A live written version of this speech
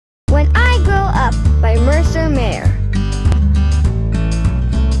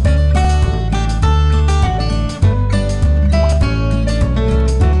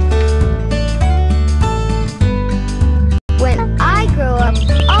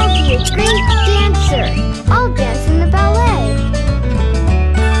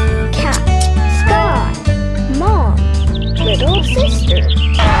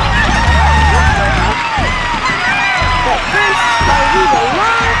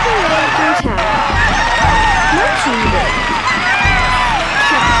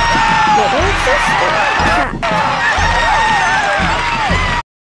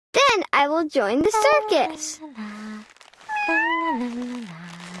join the circus.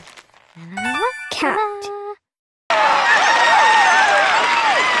 Cat.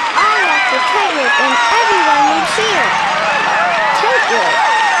 I'll walk the tightrope and everyone will cheer. Tightrope.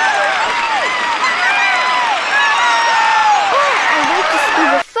 Or I'd like to see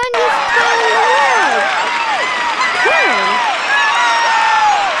the funniest clown in the world. Clown.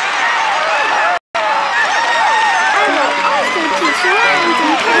 I will also teach lions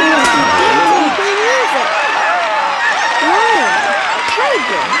and tigers to dance and play music. Lion,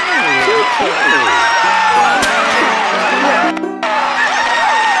 tiger, teacher.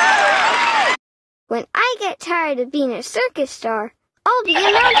 When I get tired of being a circus star, I'll be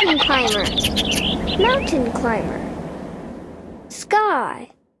a mountain climber. Mountain climber. Sky.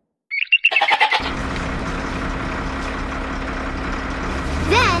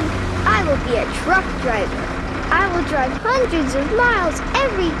 Then I will be a truck driver. I will drive hundreds of miles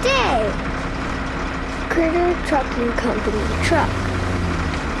every day. Critter Trucking Company truck.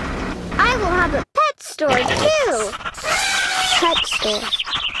 I will have a pet store too. Pet store.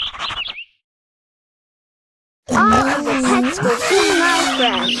 All of the pets will be my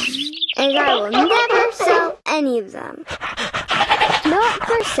friends, and I will never sell any of them. Not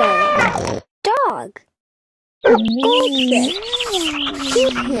for sale. Dog. Goldfish.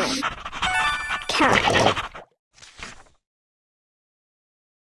 Toucan. Cat.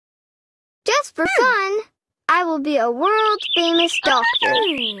 Just for fun, I will be a world-famous doctor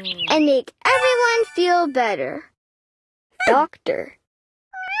and make everyone feel better. Doctor.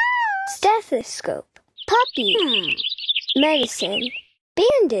 Stethoscope. Puppy. Medicine.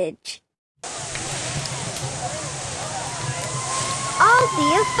 Bandage. I'll be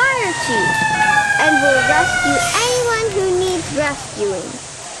a fire chief and will rescue anyone who needs rescuing.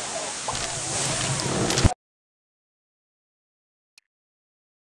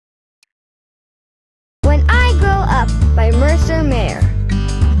 When I Grow Up by Mercer Mayer.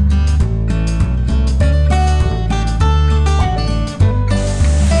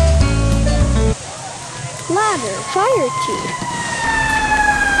 Ladder, fire chief.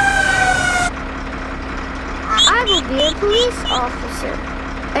 I will be a police officer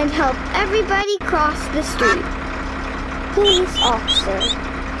and help everybody cross the street. Police officer.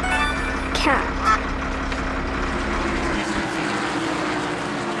 Cat.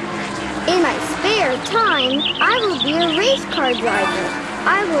 In my spare time, I will be a race car driver.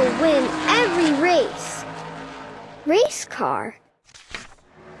 I will win every race. Race car.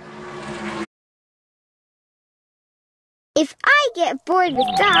 If I get bored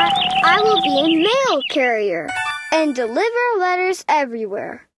with that, I will be a mail carrier and deliver letters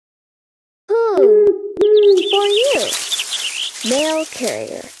everywhere. Who? For you. Mail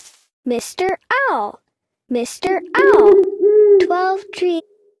carrier. Mr. Owl. Mr. Owl. 12 Tree.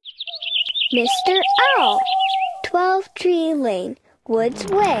 Mr. Owl. 12 Tree Lane, Woods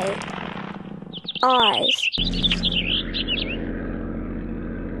Way. Eyes.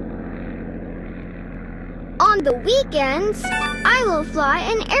 On the weekends, I will fly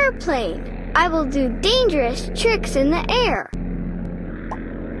an airplane. I will do dangerous tricks in the air.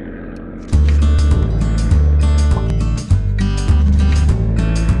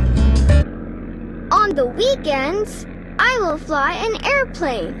 On the weekends, I will fly an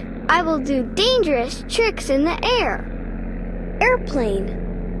airplane. I will do dangerous tricks in the air.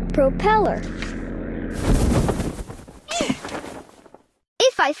 Airplane. Propeller.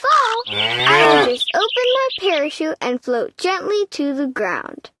 If I fall, I will just open my parachute and float gently to the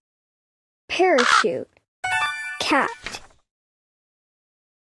ground. Parachute. Cat.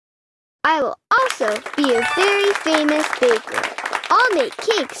 I will also be a very famous baker. I'll make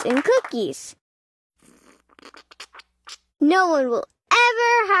cakes and cookies. No one will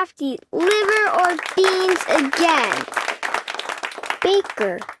ever have to eat liver or beans again.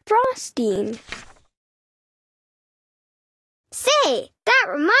 Baker. Frosting. Say, that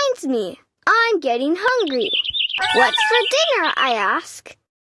reminds me. I'm getting hungry. What's for dinner, I ask.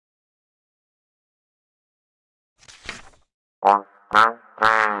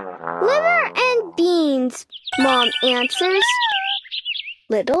 Liver and beans, Mom answers.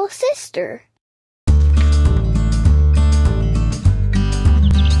 Little sister.